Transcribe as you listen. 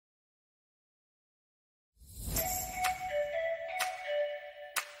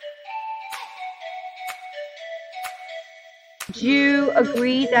Do you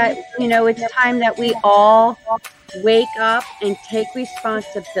agree that, it's time that we all wake up and take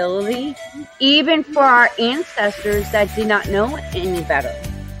responsibility, even for our ancestors that did not know any better?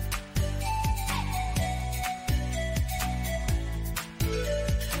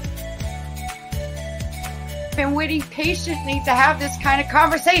 Been waiting patiently to have this kind of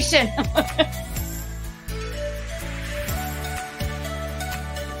conversation.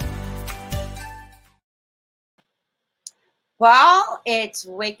 Well, it's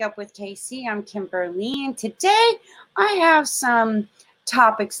Wake Up with KC. I'm Kimberly, and today I have some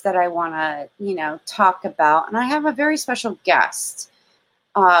topics that I want to, talk about, and I have a very special guest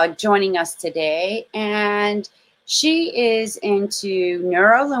joining us today, and she is into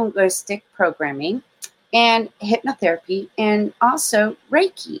neuro-linguistic programming and hypnotherapy, and also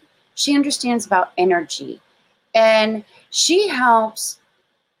Reiki. She understands about energy, and she helps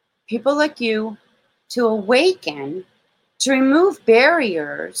people like you to awaken, to remove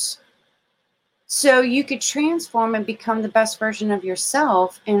barriers so you could transform and become the best version of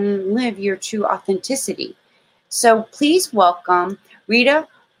yourself and live your true authenticity. So please welcome Rita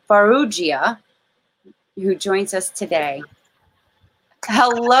Farrugia, who joins us today.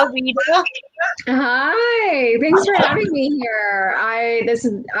 Hello, Rita. Hi, thanks for having me here. I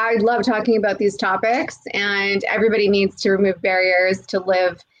love talking about these topics, and everybody needs to remove barriers to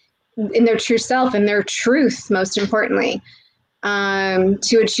live in their true self and their truth, most importantly,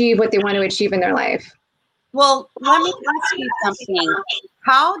 to achieve what they want to achieve in their life. Well, let me ask you something.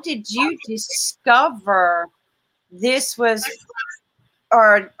 How did you discover this was,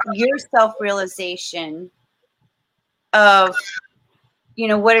 or your self-realization of,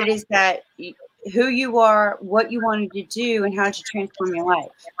 what it is that, who you are, what you wanted to do, and how did you transform your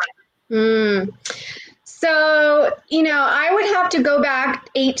life? So, I would have to go back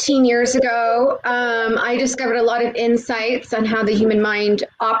 18 years ago. I discovered a lot of insights on how the human mind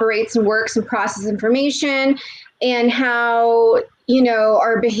operates and works and processes information, and how,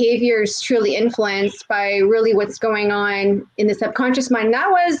 our behavior is truly influenced by really what's going on in the subconscious mind. That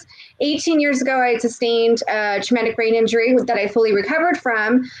was 18 years ago. I had sustained a traumatic brain injury that I fully recovered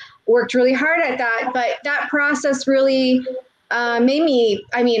from, worked really hard at that, but that process really made me,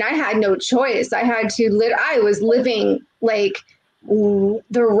 I had no choice. I was living like the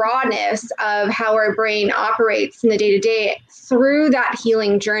rawness of how our brain operates in the day-to-day through that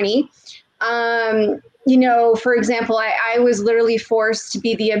healing journey. For example, I was literally forced to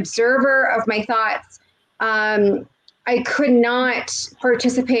be the observer of my thoughts. I could not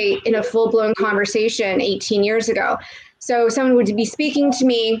participate in a full-blown conversation 18 years ago. So someone would be speaking to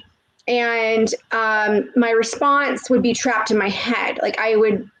me, and my response would be trapped in my head. Like I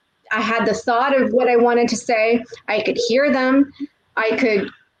had the thought of what I wanted to say. I could hear them. I could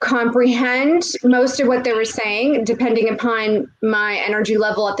comprehend most of what they were saying, depending upon my energy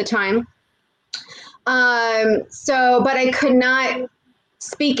level at the time. But I could not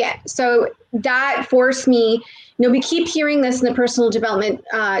speak it. So that forced me, we keep hearing this in the personal development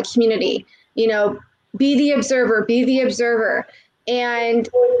community, be the observer, be the observer. And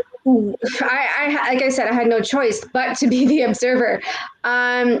I like I said, I had no choice but to be the observer.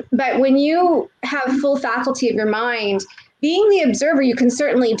 But when you have full faculty of your mind, being the observer, you can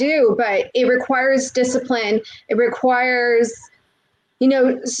certainly do, but it requires discipline. It requires,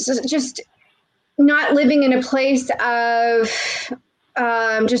 just not living in a place of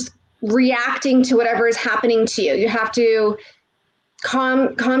just reacting to whatever is happening to you. You have to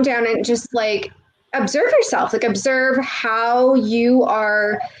calm down and just like observe yourself, like observe how you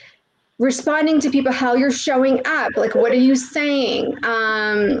are responding to people, how you're showing up, like what are you saying?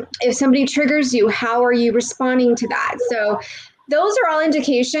 If somebody triggers you, how are you responding to that? So those are all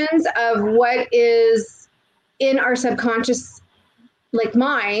indications of what is in our subconscious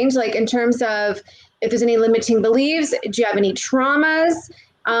mind, like in terms of if there's any limiting beliefs, do you have any traumas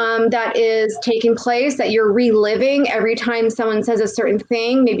that is taking place that you're reliving every time someone says a certain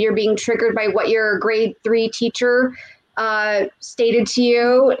thing? Maybe you're being triggered by what your grade 3 teacher stated to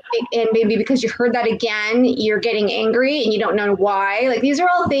you, and maybe because you heard that again, you're getting angry and you don't know why. Like these are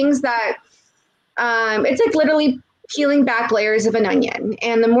all things that it's like literally peeling back layers of an onion.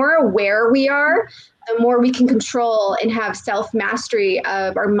 And the more aware we are, the more we can control and have self-mastery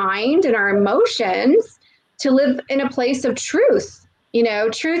of our mind and our emotions to live in a place of truth.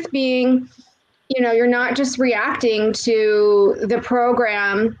 Truth being, you're not just reacting to the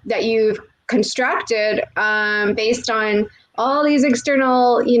program that you've constructed based on all these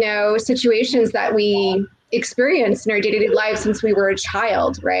external, situations that we experience in our day-to-day life since we were a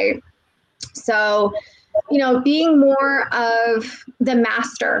child, right? So, being more of the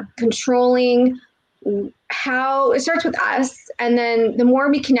master, controlling how it starts with us, and then the more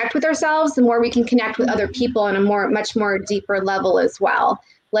we connect with ourselves, the more we can connect with other people on a much more deeper level as well.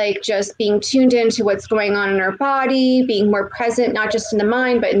 Like just being tuned into what's going on in our body, being more present, not just in the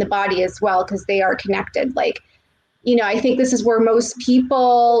mind, but in the body as well, because they are connected. Like, I think this is where most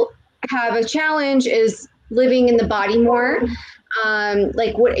people have a challenge, is living in the body more.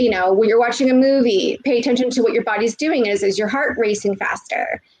 Like what, when you're watching a movie, pay attention to what your body's doing. Is your heart racing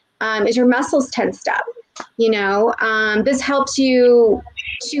faster? Is your muscles tensed up? This helps you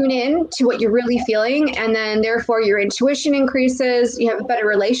tune in to what you're really feeling, and then therefore your intuition increases. You have a better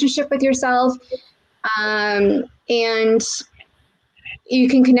relationship with yourself, and you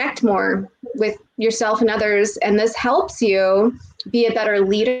can connect more with yourself and others. And this helps you be a better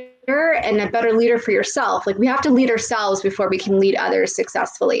leader, and a better leader for yourself. Like, we have to lead ourselves before we can lead others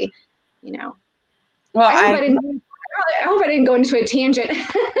successfully. Well, I hope I didn't go into a tangent.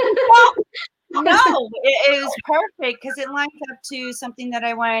 Well, no, it was perfect, because it lines up to something that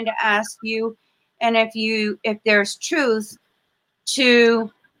I wanted to ask you. And if there's truth to,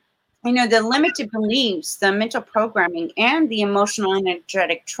 the limited beliefs, the mental programming, and the emotional and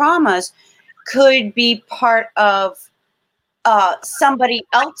energetic traumas could be part of somebody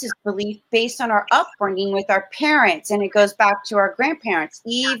else's belief based on our upbringing with our parents. And it goes back to our grandparents,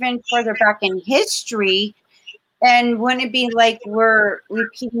 even further back in history. And wouldn't it be like we're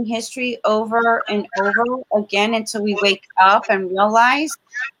repeating history over and over again until we wake up and realize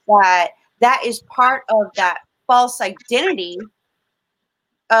that is part of that false identity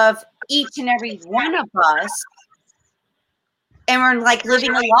of each and every one of us? And we're like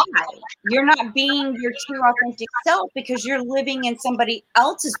living a lie. You're not being your true authentic self, because you're living in somebody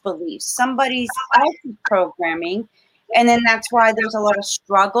else's beliefs, somebody else's programming. And then that's why there's a lot of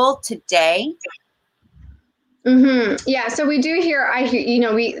struggle today. Mm-hmm. Yeah. So we do hear,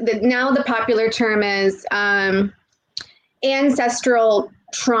 now the popular term is ancestral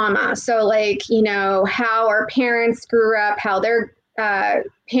trauma. So like, how our parents grew up, how their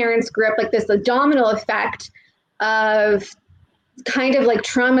parents grew up, like this, the domino effect of kind of like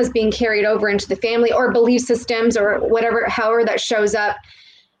traumas being carried over into the family, or belief systems, or whatever, however that shows up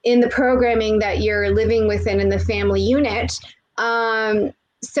in the programming that you're living within in the family unit.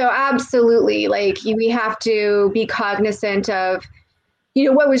 So absolutely, like we have to be cognizant of,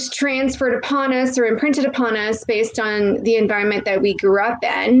 what was transferred upon us or imprinted upon us based on the environment that we grew up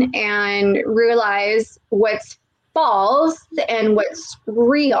in, and realize what's false and what's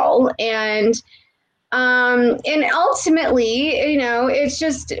real. And ultimately, it's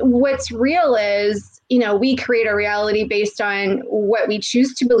just what's real is, we create our reality based on what we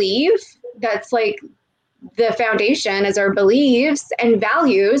choose to believe. That's like the foundation, as our beliefs and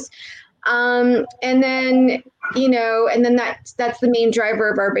values. And then, that's the main driver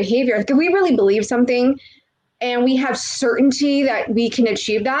of our behavior. If we really believe something and we have certainty that we can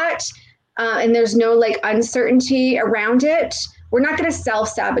achieve that, and there's no like uncertainty around it, we're not going to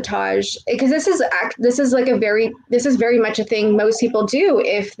self-sabotage, because this is very much a thing most people do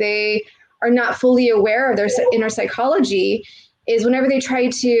if they are not fully aware of their inner psychology, is whenever they try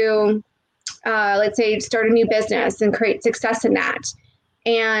to let's say start a new business and create success in that,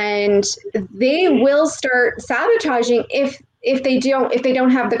 and they will start sabotaging if they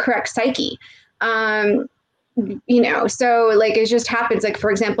don't have the correct psyche. So like it just happens. Like, for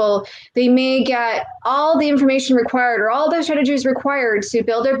example, they may get all the information required or all the strategies required to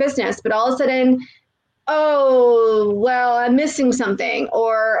build their business, but all of a sudden, oh, well, I'm missing something,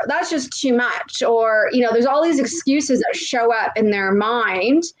 or that's just too much, or, there's all these excuses that show up in their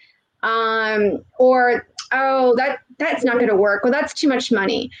mind. Or, oh, that's not going to work. Well, that's too much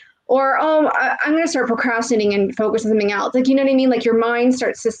money. Or, oh, I'm going to start procrastinating and focus on something else. Like, you know what I mean? Like your mind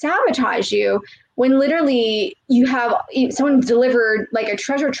starts to sabotage you when literally you have someone delivered like a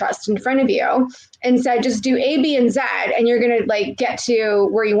treasure trust in front of you and said, just do A, B, and Z, and you're going to like get to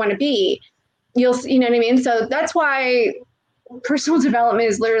where you want to be. You know what I mean? So that's why personal development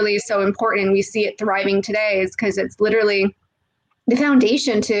is literally so important. And we see it thriving today, is because it's literally the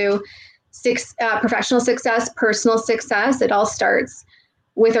foundation to professional success, personal success. It all starts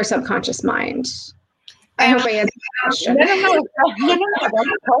with our subconscious mind. I hope I answered the question. No, that's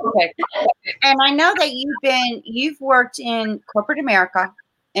perfect. And I know that you've worked in corporate America,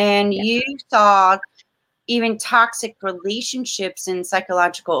 and you saw even toxic relationships and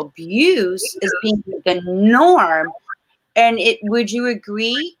psychological abuse as being the norm. And would you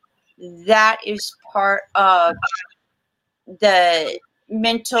agree that is part of the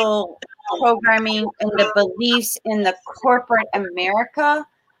mental programming and the beliefs in the corporate America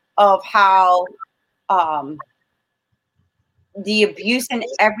of how the abuse and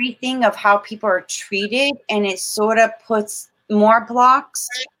everything of how people are treated, and it sort of puts more blocks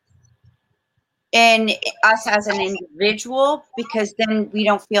in us as an individual, because then we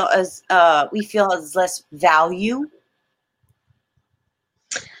don't feel as we feel as less value.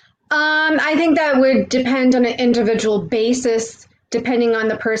 I think that would depend on an individual basis, depending on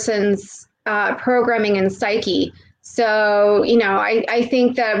the person's programming and psyche. So, you know, I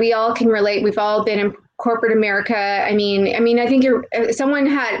think that we all can relate. We've all been in corporate America. I mean, I think someone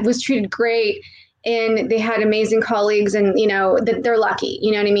was treated great, and they had amazing colleagues, and you know that they're lucky.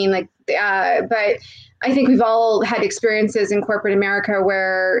 You know what I mean? Like, but I think we've all had experiences in corporate America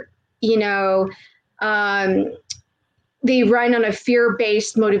where, you know, they run on a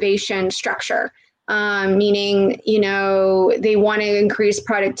fear-based motivation structure, meaning, you know, they want to increase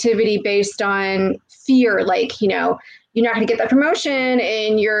productivity based on fear, like, you know, you're not going to get that promotion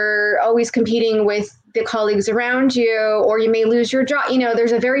and you're always competing with the colleagues around you, or you may lose your job. You know,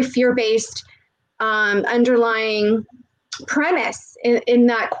 there's a very fear-based underlying premise in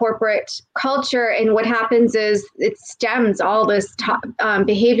that corporate culture. And what happens is it stems all this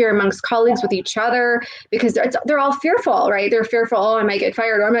behavior amongst colleagues with each other, because they're all fearful, right? They're fearful, oh, I might get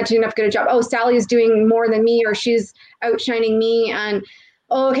fired, or I'm not doing enough to get a job. Oh, Sally's doing more than me, or she's outshining me. And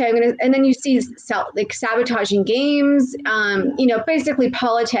oh, okay, and then you see like sabotaging games, you know, basically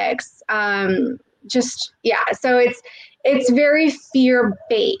politics. So it's very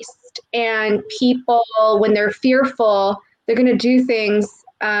fear-based, and people, when they're fearful, they're going to do things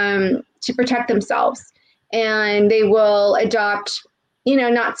to protect themselves, and they will adopt, you know,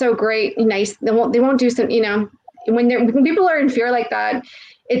 not so great, nice. They won't do some, you know, when people are in fear like that,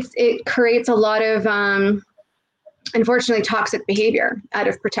 it creates a lot of unfortunately toxic behavior out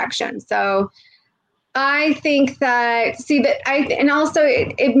of protection. So I think that, and also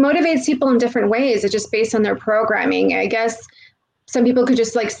it motivates people in different ways. It's just based on their programming. I guess some people could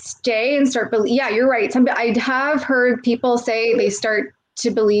just like stay and start, yeah, you're right. I have heard people say they start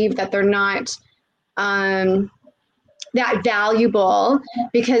to believe that they're not that valuable,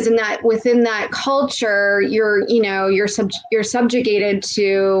 because within that culture, you're subjugated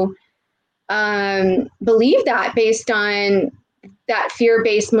to believe that, based on that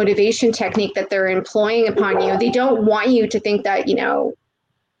fear-based motivation technique that they're employing upon you. They don't want you to think that, you know,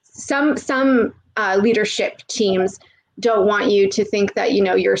 some leadership teams don't want you to think that, you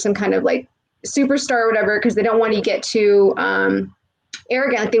know, you're some kind of like superstar or whatever, because they don't want you to get too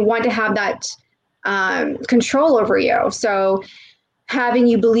arrogant. Like, they want to have that control over you. So having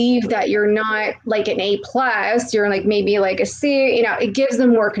you believe that you're not like an A+, you're like maybe like a C, you know, it gives them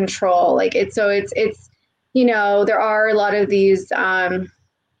more control. Like it's, you know, there are a lot of these,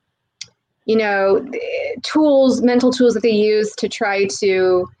 you know, mental tools that they use to try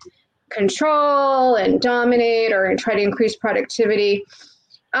to control and dominate, or try to increase productivity.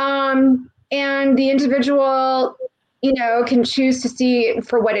 And the individual, you know, can choose to see it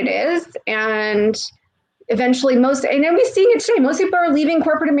for what it is. And eventually and then we're seeing it today, most people are leaving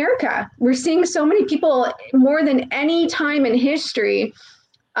corporate America. We're seeing so many people, more than any time in history,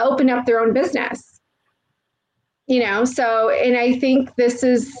 open up their own business. You know, so, and I think this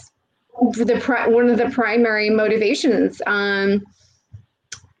is one of the primary motivations,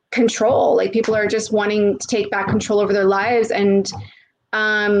 control. Like, people are just wanting to take back control over their lives, and,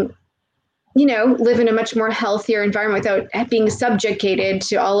 you know, live in a much more healthier environment without being subjugated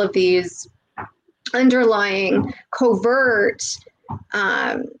to all of these underlying covert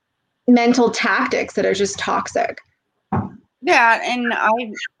mental tactics that are just toxic. Yeah, and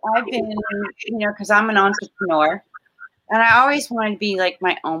I've been, you know, because I'm an entrepreneur, and I always wanted to be like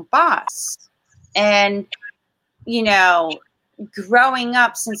my own boss. And, you know, growing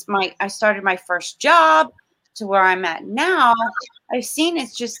up, since I started my first job to where I'm at now, I've seen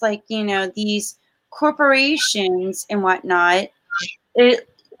it's just like, you know, these corporations and whatnot,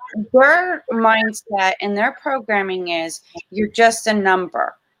 their mindset and their programming is, you're just a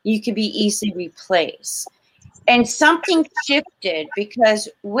number. You could be easily replaced. And something shifted, because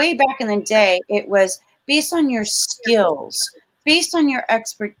way back in the day, it was based on your skills, based on your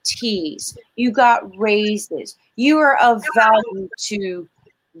expertise. You got raises. You are of value to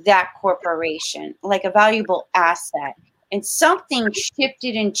that corporation, like a valuable asset. And something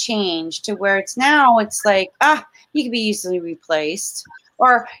shifted and changed to where it's like, you can be easily replaced.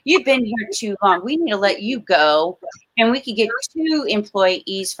 Or you've been here too long. We need to let you go, and we could get 2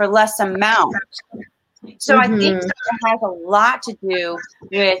 employees for less amount. So I think that has a lot to do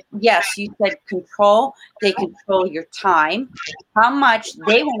with, yes, you said control. They control your time, how much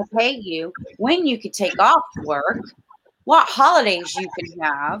they want to pay you, when you could take off work, what holidays you can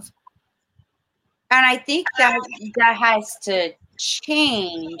have. And I think that has to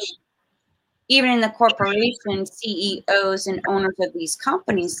change, even in the corporation CEOs and owners of these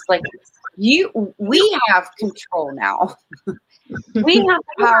companies. Like we have control now. We have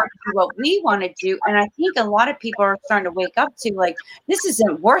the power to do what we want to do. And I think a lot of people are starting to wake up to, like, this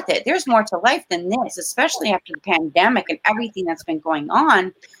isn't worth it. There's more to life than this, especially after the pandemic and everything that's been going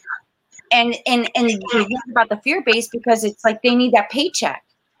on. And you hear about the fear base because it's like they need that paycheck.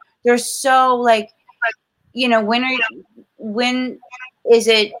 They're so like, you know, when is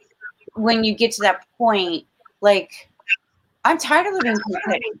it when you get to that point, like, I'm tired of living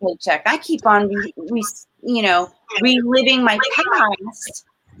paycheck to paycheck. I keep on, reliving my past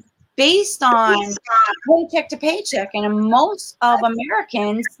based on paycheck to paycheck. And most of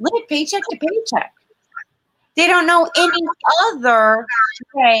Americans live paycheck to paycheck. They don't know any other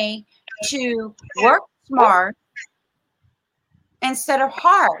way to work smart instead of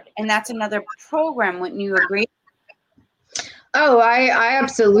hard. And that's another program. Wouldn't you agree? Oh, I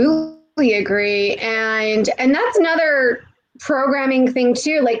absolutely agree. And that's another programming thing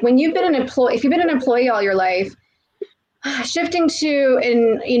too. Like when you've been if you've been an employee all your life, shifting to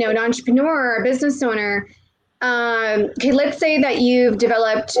an entrepreneur or a business owner, okay, let's say that you've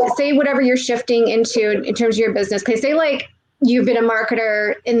developed, say whatever you're shifting into in terms of your business. Okay, say like you've been a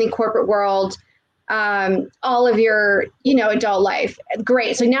marketer in the corporate world all of your, adult life.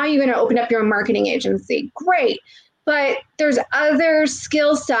 Great. So now you're going to open up your own marketing agency. Great. But there's other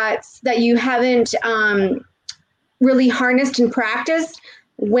skill sets that you haven't really harnessed and practiced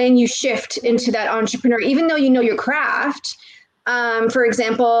when you shift into that entrepreneur, even though you know your craft. For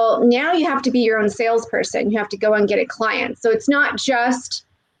example, now you have to be your own salesperson. You have to go and get a client. So it's not just,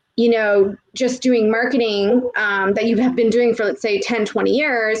 just doing marketing that you have been doing for, let's say, 10, 20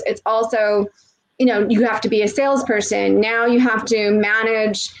 years. It's also, you have to be a salesperson. Now you have to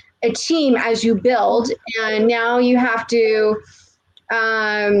manage a team as you build. And now you have to,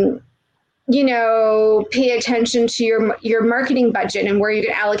 pay attention to your marketing budget and where you're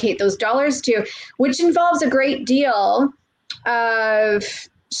going to allocate those dollars to, which involves a great deal of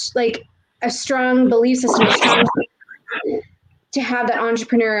like a strong belief system, to have that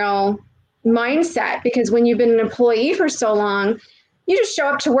entrepreneurial mindset. Because when you've been an employee for so long, you just show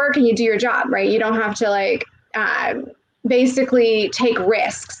up to work and you do your job, right? You don't have to basically take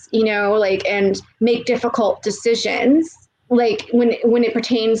risks, and make difficult decisions, like when it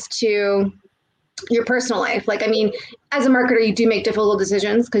pertains to your personal life. Like, I mean, as a marketer, you do make difficult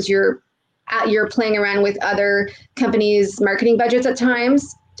decisions because you're playing around with other companies' marketing budgets at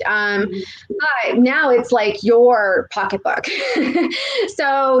times. But now it's like your pocketbook.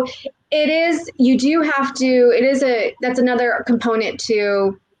 So that's another component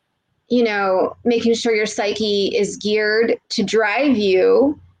to, making sure your psyche is geared to drive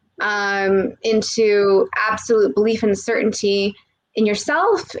you into absolute belief and certainty in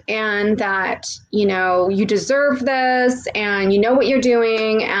yourself, and that, you deserve this and you know what you're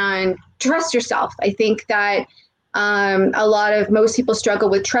doing, and trust yourself. I think that most people struggle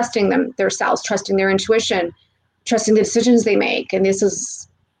with trusting themselves, trusting their intuition, trusting the decisions they make. And this is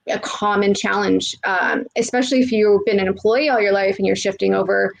a common challenge, especially if you've been an employee all your life and you're shifting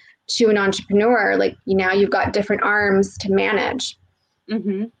over to an entrepreneur. Like, now you've got different arms to manage.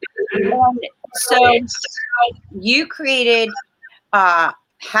 Mm-hmm. So you created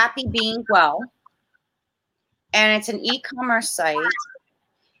Happy Being Well, and it's an e-commerce site.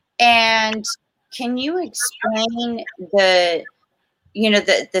 And can you explain the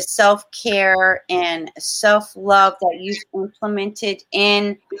self-care and self-love that you've implemented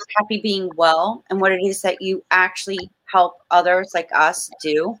in Happy Being Well, and what it is that you actually help others like us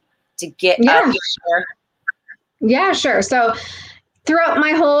do to get up there? Yeah, sure. So throughout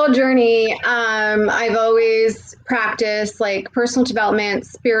my whole journey, I've always practiced like personal development,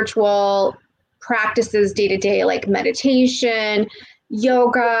 spiritual practices day to day, like meditation,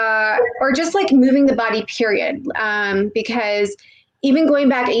 yoga, or just like moving the body, period. Because even going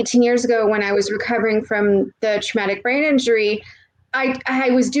back 18 years ago when I was recovering from the traumatic brain injury,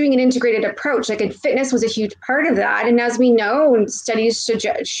 I was doing an integrated approach. Like, and fitness was a huge part of that. And as we know, studies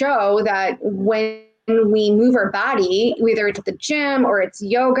show that when we move our body, whether it's at the gym or it's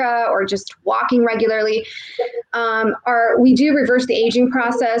yoga or just walking regularly, we do reverse the aging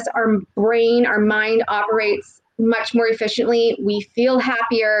process. Our brain, our mind operates much more efficiently. We feel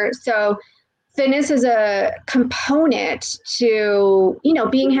happier. So fitness is a component to,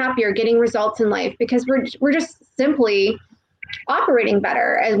 being happier, getting results in life, because we're just simply operating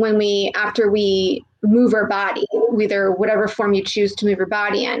better. And after we move our body, whether whatever form you choose to move your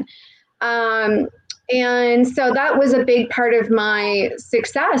body in. And so that was a big part of my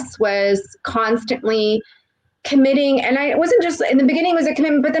success, was constantly committing. And I wasn't just, in the beginning it was a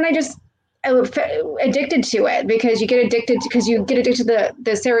commitment, but then I was addicted to it, because you get addicted to the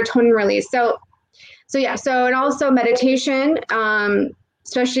serotonin release. So yeah. So, and also meditation,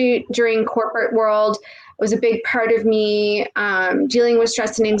 especially during corporate world, was a big part of me, dealing with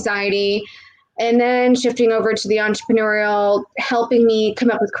stress and anxiety. And then shifting over to the entrepreneurial, helping me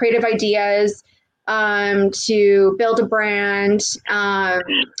come up with creative ideas, to build a brand,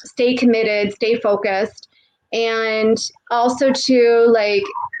 stay committed, stay focused, and also to like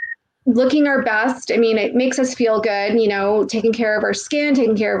looking our best. I mean, it makes us feel good, you know, taking care of our skin,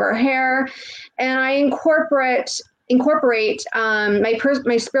 taking care of our hair. And I incorporate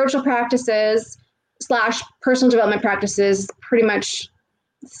my spiritual practices / personal development practices, pretty much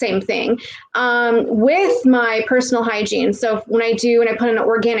same thing, with my personal hygiene. So when I put on an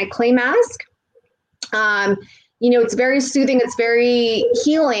organic clay mask, you know, it's very soothing, it's very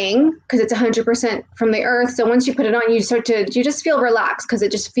healing, because it's 100% from the earth. So once you put it on, you just feel relaxed, because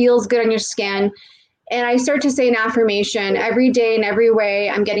it just feels good on your skin. And I start to say an affirmation every day, in every way,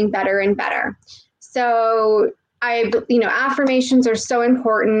 I'm getting better and better. So affirmations are so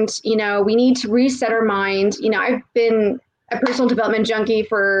important. You know, we need to reset our mind. You know, I've been a personal development junkie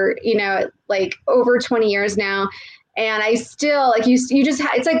for, you know, like over 20 years now. And I still, like,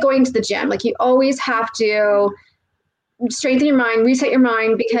 it's like going to the gym. Like, you always have to strengthen your mind, reset your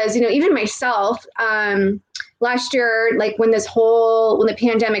mind, because, you know, even myself, last year, like when the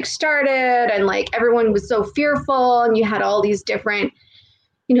pandemic started, and like everyone was so fearful, and you had all these different,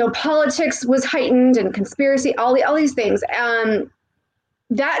 you know, politics was heightened, and conspiracy, all these things.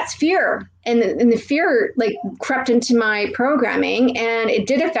 That's fear. And the fear like crept into my programming, and it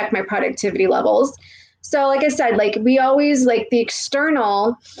did affect my productivity levels. So like I said, like we always, like, the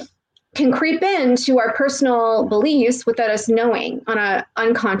external can creep into our personal beliefs without us knowing, on an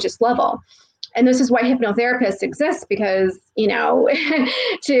unconscious level. And this is why hypnotherapists exist, because, you know,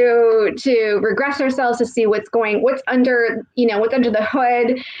 to regress ourselves, to see what's under the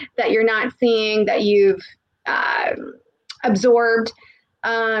hood that you're not seeing, that you've absorbed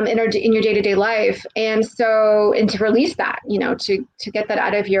in your day-to-day life. And to release that, you know, to get that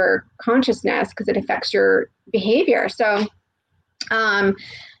out of your consciousness, because it affects your behavior. So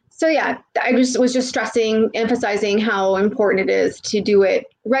yeah, I was just emphasizing how important it is to do it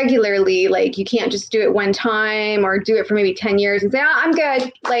regularly. Like, you can't just do it one time, or do it for maybe 10 years and say, oh, I'm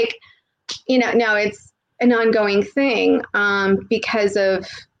good. Like, you know, no, it's an ongoing thing, because of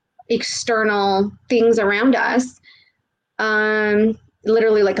external things around us,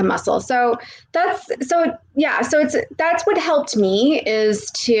 literally like a muscle. So that's what helped me, is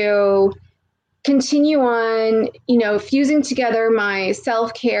to continue on, you know, fusing together my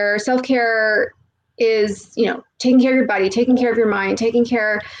self-care. Self-care is, you know, taking care of your body, taking care of your mind, taking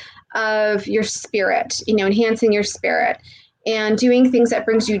care of your spirit, you know, enhancing your spirit, and doing things that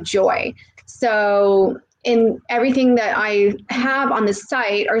brings you joy. So in everything that I have on the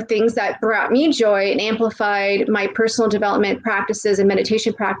site are things that brought me joy and amplified my personal development practices and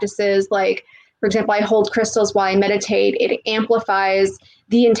meditation practices. Like, for example, I hold crystals while I meditate. It amplifies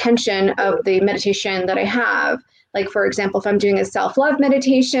the intention of the meditation that I have. Like, for example, if I'm doing a self-love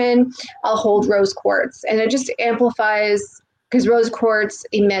meditation, I'll hold rose quartz, and it just amplifies, because rose quartz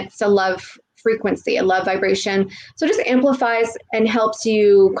emits a love frequency, a love vibration. So it just amplifies and helps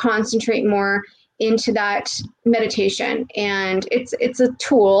you concentrate more into that meditation. And it's a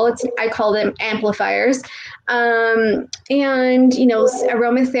tool. I call them amplifiers. And, you know,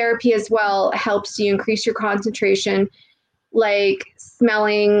 aromatherapy as well helps you increase your concentration, like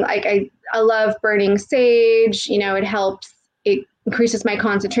smelling, like I love burning sage. You know, it increases my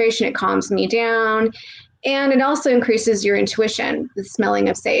concentration, it calms me down, and it also increases your intuition, the smelling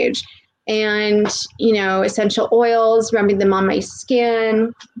of sage. And, you know, essential oils, rubbing them on my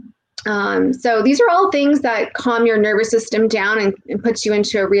skin. So these are all things that calm your nervous system down and puts you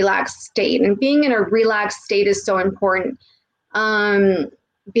into a relaxed state. And being in a relaxed state is so important,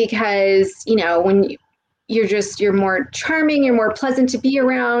 because, you know, when you're more charming, you're more pleasant to be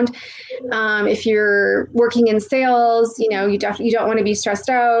around. If you're working in sales, you know, you don't want to be stressed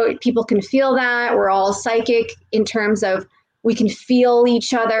out. People can feel that. We're all psychic in terms of we can feel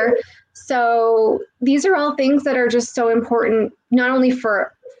each other. So these are all things that are just so important, not only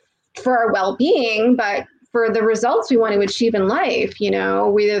for our well-being, but for the results we want to achieve in life, you know,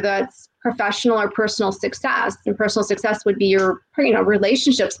 whether that's professional or personal success. And personal success would be your, you know,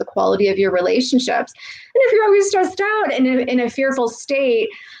 relationships, the quality of your relationships. And if you're always stressed out and in a fearful state,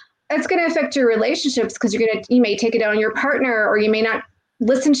 it's going to affect your relationships, because you may take it out on your partner, or you may not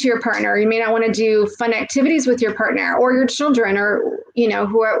listen to your partner. You may not want to do fun activities with your partner or your children, or, you know,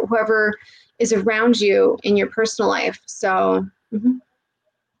 whoever is around you in your personal life. So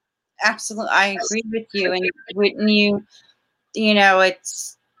Absolutely, I agree with you. And wouldn't you, you know,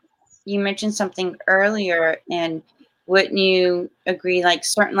 you mentioned something earlier, and wouldn't you agree, like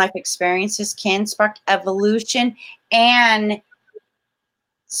certain life experiences can spark evolution and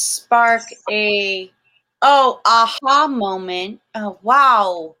spark a aha moment. Oh,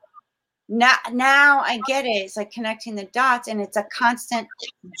 wow. Now I get it. It's like connecting the dots, and it's a constant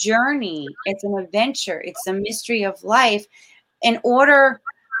journey. It's an adventure. It's the mystery of life. In order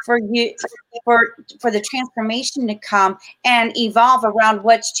for you, for the transformation to come and evolve around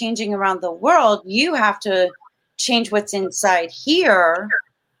what's changing around the world, you have to change what's inside here.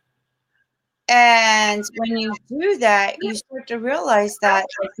 And when you do that, you start to realize that,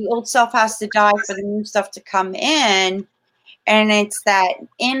 like, the old self has to die for the new stuff to come in. And it's that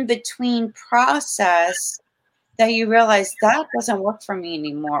in between process that you realize that doesn't work for me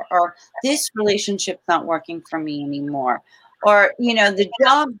anymore, or this relationship's not working for me anymore, or, you know, the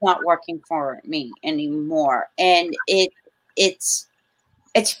job's not working for me anymore. And it's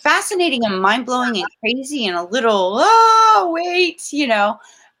fascinating and mind-blowing and crazy and a little, oh wait, you know,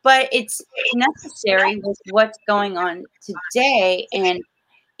 but it's necessary with what's going on today. And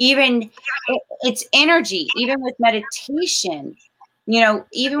even it's energy, even with meditation, you know,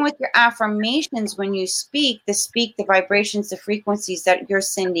 even with your affirmations, when you speak the vibrations, the frequencies that you're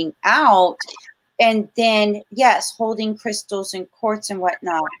sending out. And then, yes, holding crystals and quartz and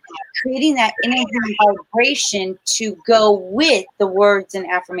whatnot, creating that energy and vibration to go with the words and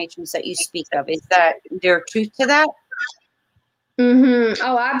affirmations that you speak of. Is that there truth to that?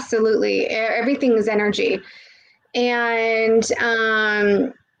 Oh, absolutely. Everything is energy. And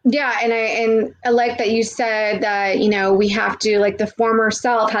yeah, and I like that you said that, you know, we have to, like, the former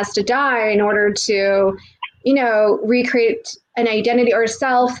self has to die in order to, you know, recreate an identity or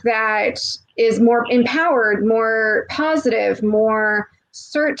self that is more empowered, more positive, more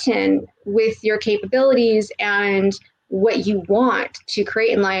certain with your capabilities and what you want to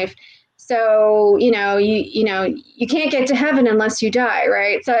create in life. So, you know, you can't get to heaven unless you die,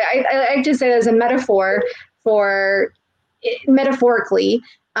 right? So I just say it as a metaphor for, metaphorically,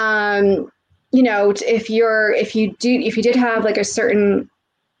 you know, if you did have like a certain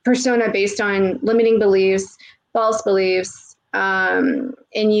persona based on limiting beliefs, false beliefs, and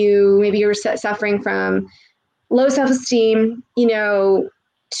you're suffering from low self-esteem, you know,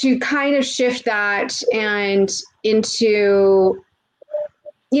 to kind of shift that and into,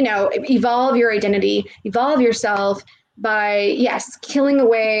 you know, evolve your identity, evolve yourself by, yes, killing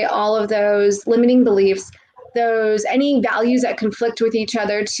away all of those limiting beliefs, any values that conflict with each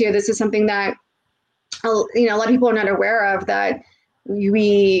other too. This is something that, you know, a lot of people are not aware of, that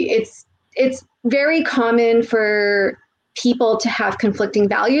it's very common for people to have conflicting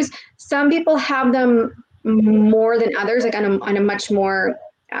values. Some people have them more than others, like on a much more,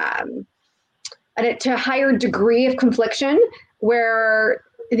 to a higher degree of confliction, where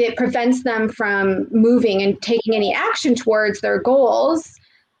it prevents them from moving and taking any action towards their goals.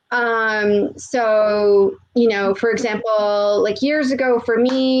 So, you know, for example, like years ago for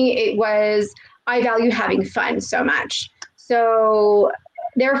me, it was, I value having fun so much. So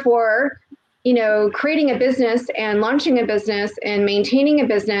therefore, you know, creating a business and launching a business and maintaining a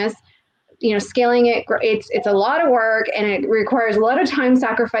business, you know, scaling it, it's a lot of work and it requires a lot of time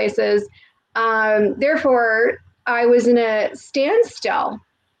sacrifices. Therefore, I was in a standstill,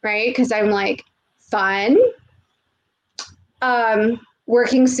 right? Because I'm like, fun,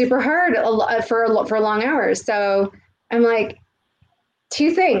 working super hard for long hours. So I'm like, two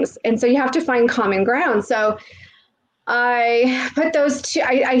things. And so you have to find common ground. So I put those two,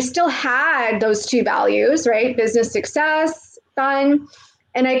 I still had those two values, right? Business success, fun.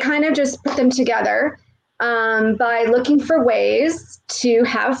 And I kind of just put them together by looking for ways to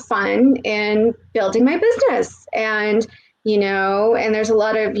have fun in building my business. And, you know, and there's a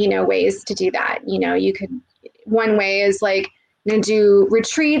lot of, you know, ways to do that. You know, one way is like, I'm going to do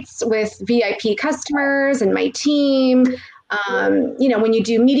retreats with VIP customers and my team. You know, when you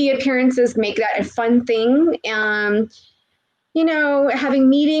do media appearances, make that a fun thing. You know, having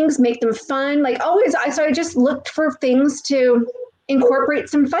meetings, make them fun. Like always, so I just looked for things to incorporate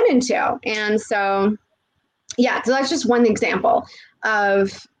some fun into. And so, yeah, so that's just one example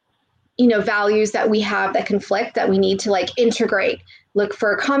of, you know, values that we have that conflict, that we need to like integrate, look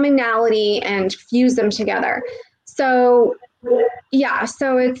for commonality and fuse them together. So yeah,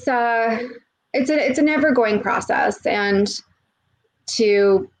 so it's a never going process. And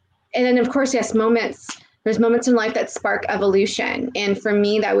then of course, yes, moments There's moments in life that spark evolution. And for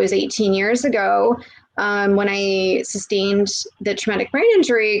me, that was 18 years ago when I sustained the traumatic brain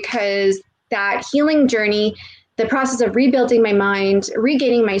injury, because that healing journey, the process of rebuilding my mind,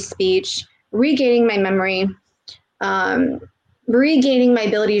 regaining my speech, regaining my memory, regaining my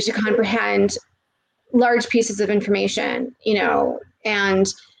ability to comprehend large pieces of information,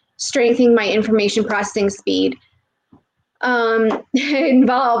 and strengthening my information processing speed, it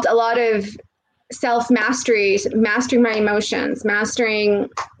involved a lot of self-mastery, mastering my emotions, mastering,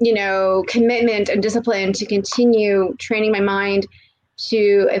 commitment and discipline to continue training my mind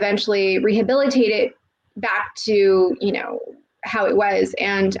to eventually rehabilitate it back to, how it was.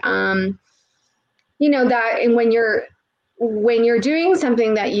 And, that, and when you're doing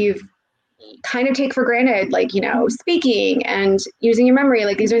something that you've kind of take for granted, like, speaking and using your memory,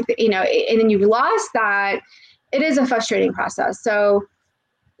 like these are, and then you've lost that, it is a frustrating process. So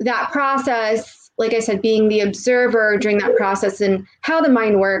that process, like I said, being the observer during that process and how the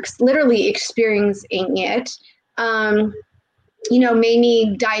mind works, literally experiencing it, made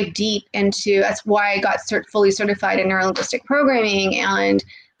me dive deep into, that's why I got fully certified in neuro-linguistic programming and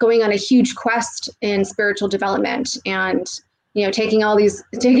going on a huge quest in spiritual development and, taking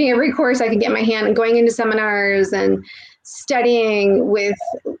every course I could get my hand and going into seminars and studying with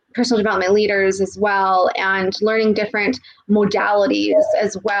personal development leaders as well, and learning different modalities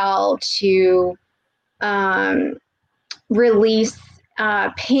as well to release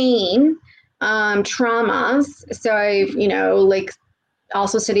pain, traumas. So I've,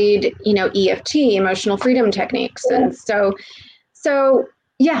 also studied, EFT, emotional freedom techniques. And so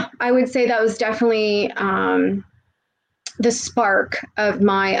yeah, I would say that was definitely the spark of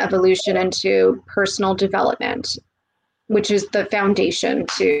my evolution into personal development, which is the foundation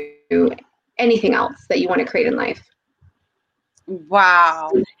to anything else that you want to create in life. Wow.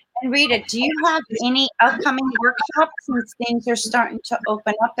 And Rita, do you have any upcoming workshops since things are starting to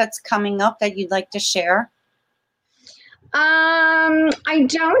open up that's coming up that you'd like to share? I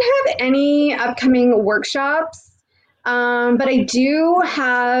don't have any upcoming workshops, but I do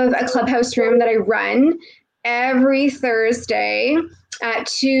have a Clubhouse room that I run every Thursday at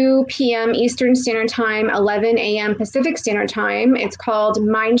 2 p.m. Eastern Standard Time, 11 a.m. Pacific Standard Time. It's called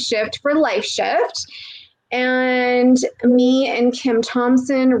Mind Shift for Life Shift. And me and Kim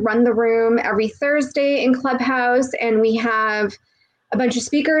Thompson run the room every Thursday in Clubhouse, and we have a bunch of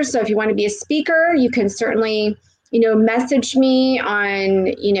speakers. So if you want to be a speaker, you can certainly, message me on,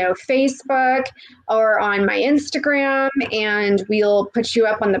 Facebook or on my Instagram, and we'll put you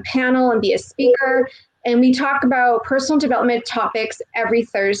up on the panel and be a speaker. And we talk about personal development topics every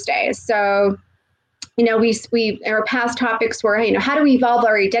Thursday. So, our past topics were, how do we evolve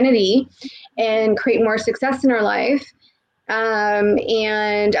our identity and create more success in our life?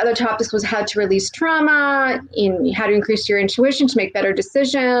 And other topics was how to release trauma, and how to increase your intuition to make better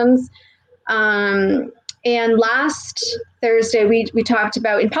decisions. And last Thursday, we talked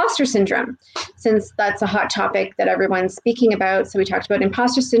about imposter syndrome, since that's a hot topic that everyone's speaking about. So we talked about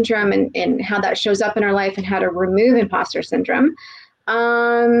imposter syndrome and how that shows up in our life and how to remove imposter syndrome.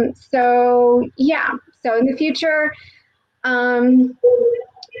 So in the future,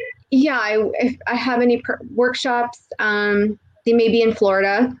 if I have any workshops, they may be in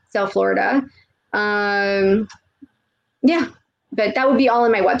Florida, South Florida. But that would be all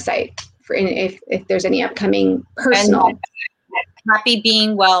on my website if there's any upcoming personal. And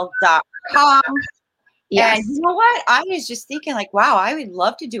happybeingwell.com. Yes. And you know what? I was just thinking, wow, I would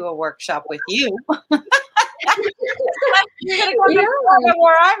love to do a workshop with you. You're going to come to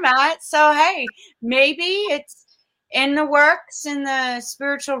where I'm at. So, hey, maybe it's in the works in the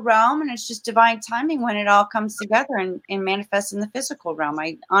spiritual realm, and it's just divine timing when it all comes together and manifests in the physical realm.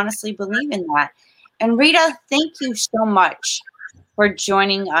 I honestly believe in that. And Rita, thank you so much for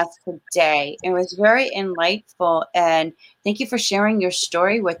joining us today. It was very enlightful, and thank you for sharing your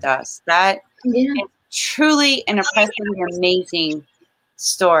story with us. That is truly an impressive and amazing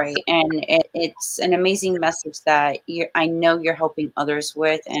story, and it's an amazing message that I know you're helping others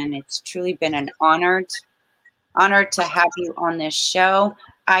with, and it's truly been an honor to have you on this show.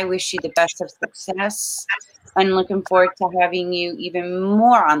 I wish you the best of success. I'm looking forward to having you even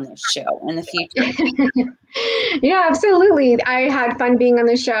more on this show in the future. Yeah, absolutely. I had fun being on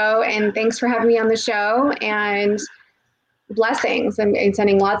the show, and thanks for having me on the show, and blessings. I'm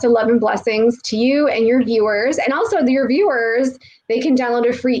sending lots of love and blessings to you and your viewers. And also your viewers, they can download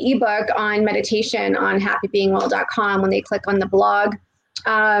a free ebook on meditation on happybeingwell.com when they click on the blog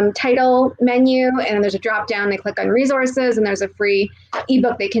title menu, and there's a drop down. They click on resources, and there's a free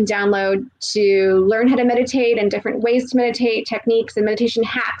ebook they can download to learn how to meditate and different ways to meditate, techniques and meditation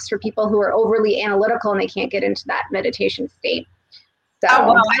hacks for people who are overly analytical and they can't get into that meditation state. So,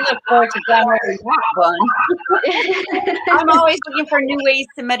 oh, well, I look forward to downloading that one. I'm always looking for new ways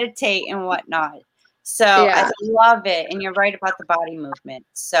to meditate and whatnot. So I love it. And you're right about the body movement.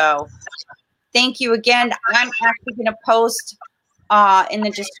 So thank you again. I'm actually going to post in the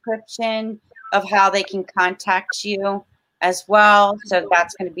description of how they can contact you as well. So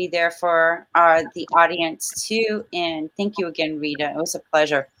that's going to be there for the audience too. And thank you again, Rita. It was a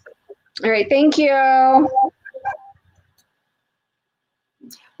pleasure. All right. Thank you.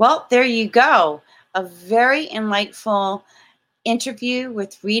 Well, there you go. A very enlightful interview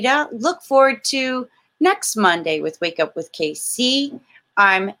with Rita. Look forward to next Monday with Wake Up with KC.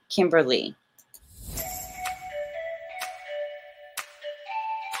 I'm Kimberly.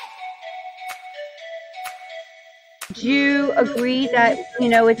 Do you agree that,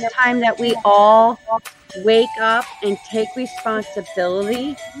 it's time that we all wake up and take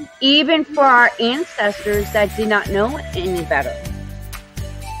responsibility, even for our ancestors that did not know any better?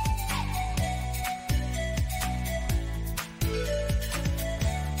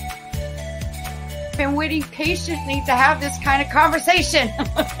 Been waiting patiently to have this kind of conversation.